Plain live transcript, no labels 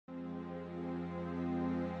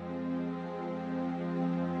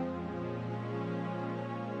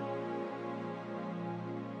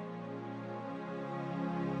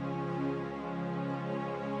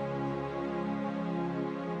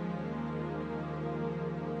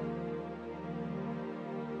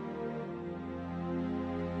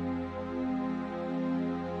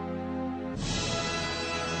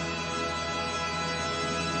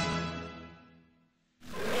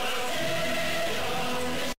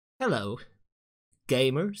Hello,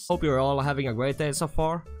 gamers. Hope you're all having a great day so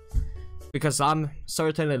far. Because I'm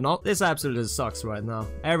certainly not. This absolutely sucks right now.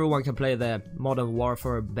 Everyone can play the Modern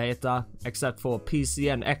Warfare beta, except for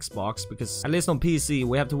PC and Xbox, because at least on PC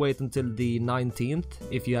we have to wait until the 19th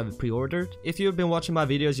if you have it pre-ordered. If you've been watching my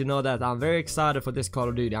videos, you know that I'm very excited for this Call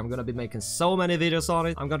of Duty. I'm gonna be making so many videos on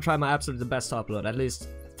it. I'm gonna try my absolute best to upload at least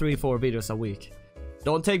 3-4 videos a week.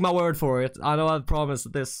 Don't take my word for it. I know I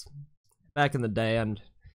promised this back in the day and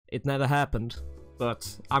it never happened. But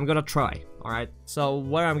I'm gonna try, alright? So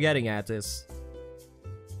where I'm getting at is...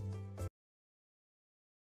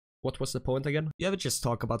 What was the point again? You ever just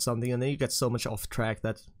talk about something and then you get so much off track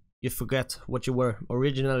that you forget what you were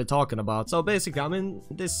originally talking about. So basically I'm in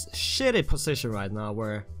this shitty position right now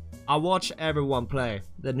where I watch everyone play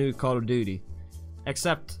the new Call of Duty.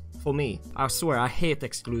 Except for me. I swear I hate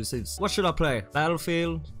exclusives. What should I play?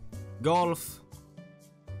 Battlefield? Golf?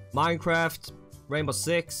 Minecraft? Rainbow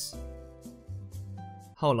Six?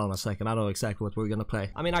 Hold on a second, I know exactly what we're gonna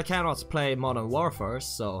play. I mean, I cannot play Modern Warfare,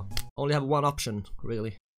 so only have one option,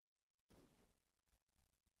 really.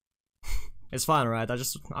 It's fine, right?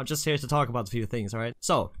 I'm just here to talk about a few things, alright?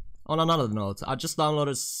 So, on another note, I just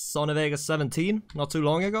downloaded Sony Vegas 17 not too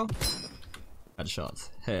long ago. Headshot,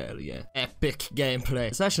 hell yeah. Epic gameplay.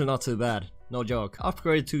 It's actually not too bad. No joke.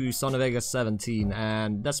 Upgrade to Sony Vegas 17,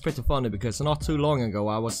 and that's pretty funny because not too long ago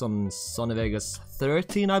I was on Sony Vegas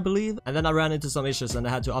 13, I believe, and then I ran into some issues and I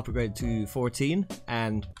had to upgrade to 14,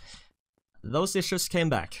 and those issues came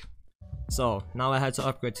back. So now I had to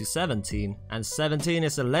upgrade to 17, and 17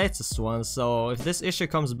 is the latest one, so if this issue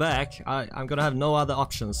comes back, I'm gonna have no other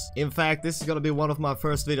options. In fact, this is gonna be one of my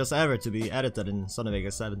first videos ever to be edited in Sony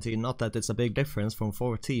Vegas 17. Not that it's a big difference from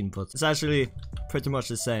 14, but it's actually pretty much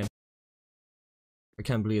the same. I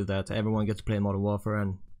can't believe that everyone gets to play Modern Warfare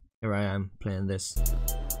and here I am playing this.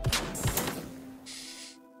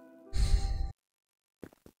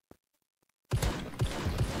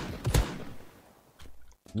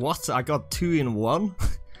 What? I got 2 in 1?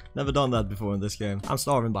 Never done that before in this game. I'm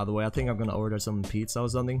starving, by the way. I think I'm gonna order some pizza or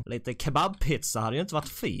something. Lite kebab pizza hade ju inte varit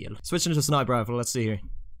fel. Switching to sniper rifle, let's see here.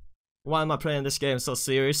 Why am I playing this game so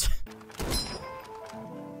serious?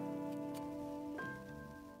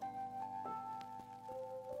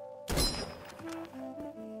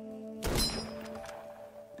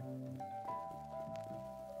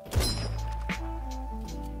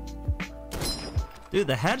 Dude,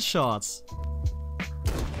 the headshots!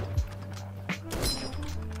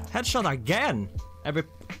 Headshot again! Every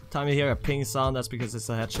time you hear a ping sound, that's because it's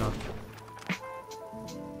a headshot.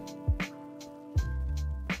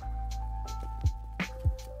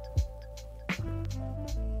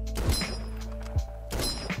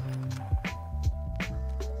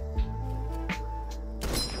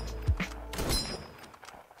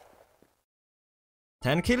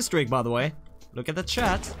 Ten kill streak, by the way. Look at the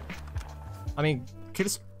chat. I mean,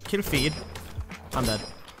 kill feed. I'm dead.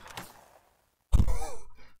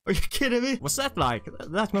 Are you kidding me? What's that like?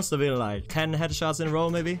 That must have been like 10 headshots in a row,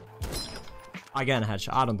 maybe? Again,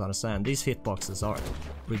 headshot. I don't understand. These hitboxes are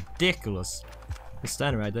ridiculous. He's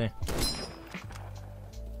standing right there.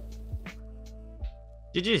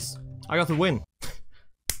 GG's. I got the win.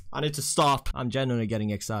 I need to stop. I'm genuinely getting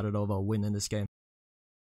excited over a win in this game.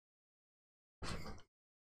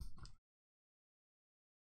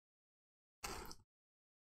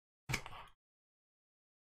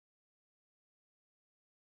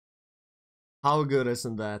 How good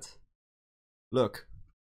isn't that? Look.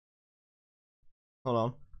 Hold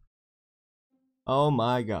on. Oh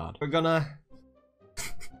my god. We're gonna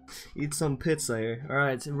eat some pizza here.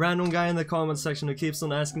 Alright, random guy in the comment section who keeps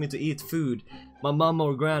on asking me to eat food my mom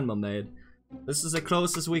or grandma made. This is the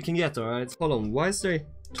closest we can get, alright? Hold on, why is there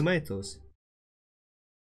tomatoes?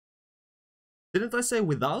 Didn't I say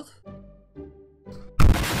without?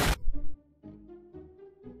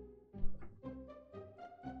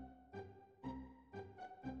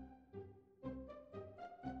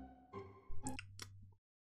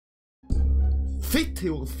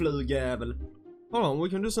 Fitthorflugjävel. Hold on, we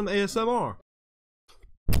can do some ASMR.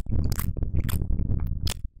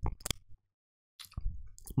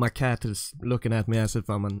 My cat is looking at me as if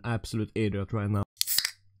I'm an absolute idiot right now.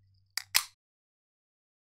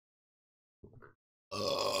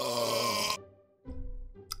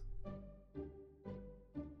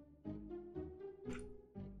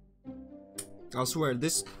 I swear,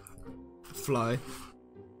 this fly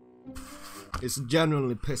is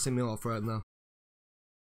genuinely pissing me off right now.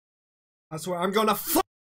 I swear I'm gonna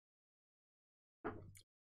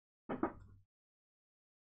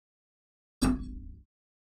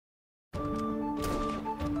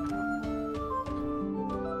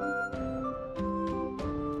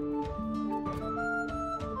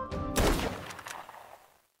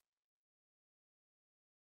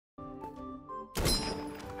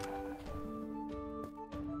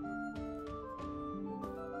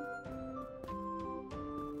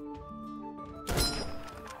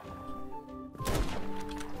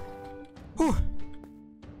Whew.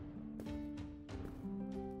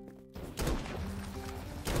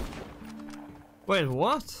 Wait,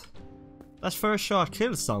 what? That first shot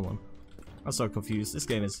killed someone. I'm so confused. This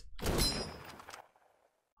game is...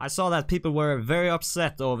 I saw that people were very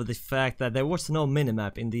upset over the fact that there was no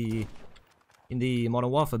minimap in the Modern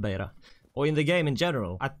Warfare beta. Or in the game in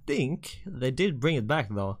general. I think they did bring it back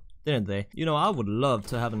though, didn't they? You know, I would love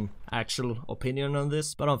to have an actual opinion on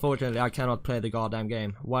this, but unfortunately I cannot play the goddamn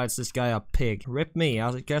game. Why is this guy a pig? Rip me,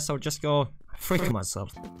 I guess I'll just go freak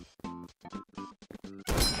myself.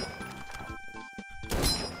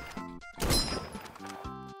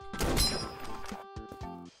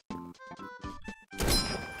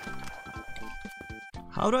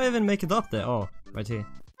 How do I even make it up there? Oh, right here.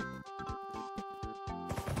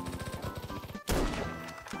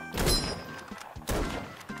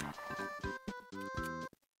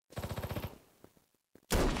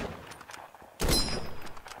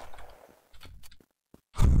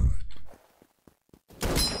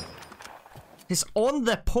 He's on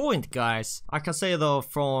the point, guys. I can say though,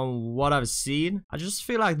 from what I've seen, I just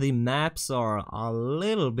feel like the maps are a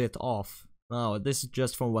little bit off. No, this is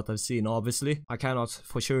just from what I've seen, obviously. I cannot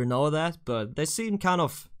for sure know that, but they seem kind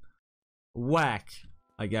of whack,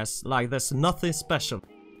 I guess. Like, there's nothing special.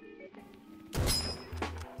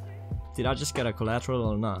 Did I just get a collateral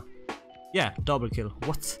or not? Yeah, double kill.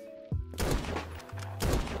 What?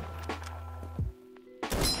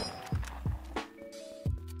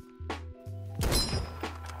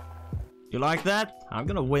 You like that? I'm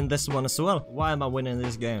gonna win this one as well. Why am I winning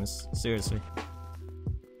these games? Seriously.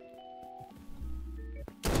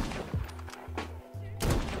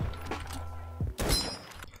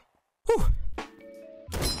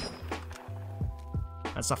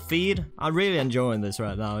 That's a feed. I'm really enjoying this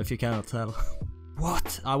right now, if you cannot tell.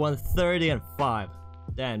 What? I won 30 and 5.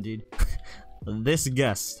 Damn, dude. This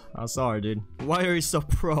guest. I'm sorry, dude. Why are you so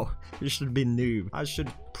pro? You should be noob. I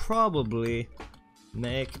should probably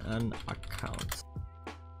make an account.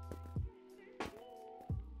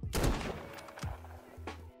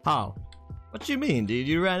 How? What do you mean, dude?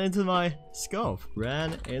 You ran into my scope.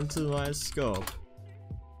 Ran into my scope.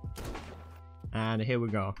 And here we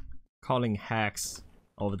go. Calling hacks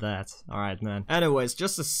over that. Alright, man. Anyways,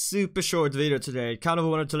 just a super short video today. Kind of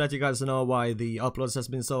wanted to let you guys know why the uploads has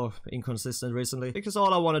been so inconsistent recently. Because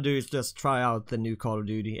all I want to do is just try out the new Call of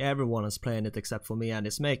Duty. Everyone is playing it except for me, and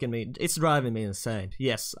it's driving me insane.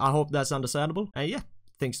 Yes, I hope that's understandable. And yeah,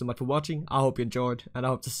 thanks so much for watching. I hope you enjoyed, and I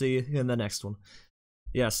hope to see you in the next one.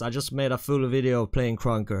 Yes, I just made a full video playing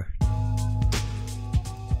Crunker.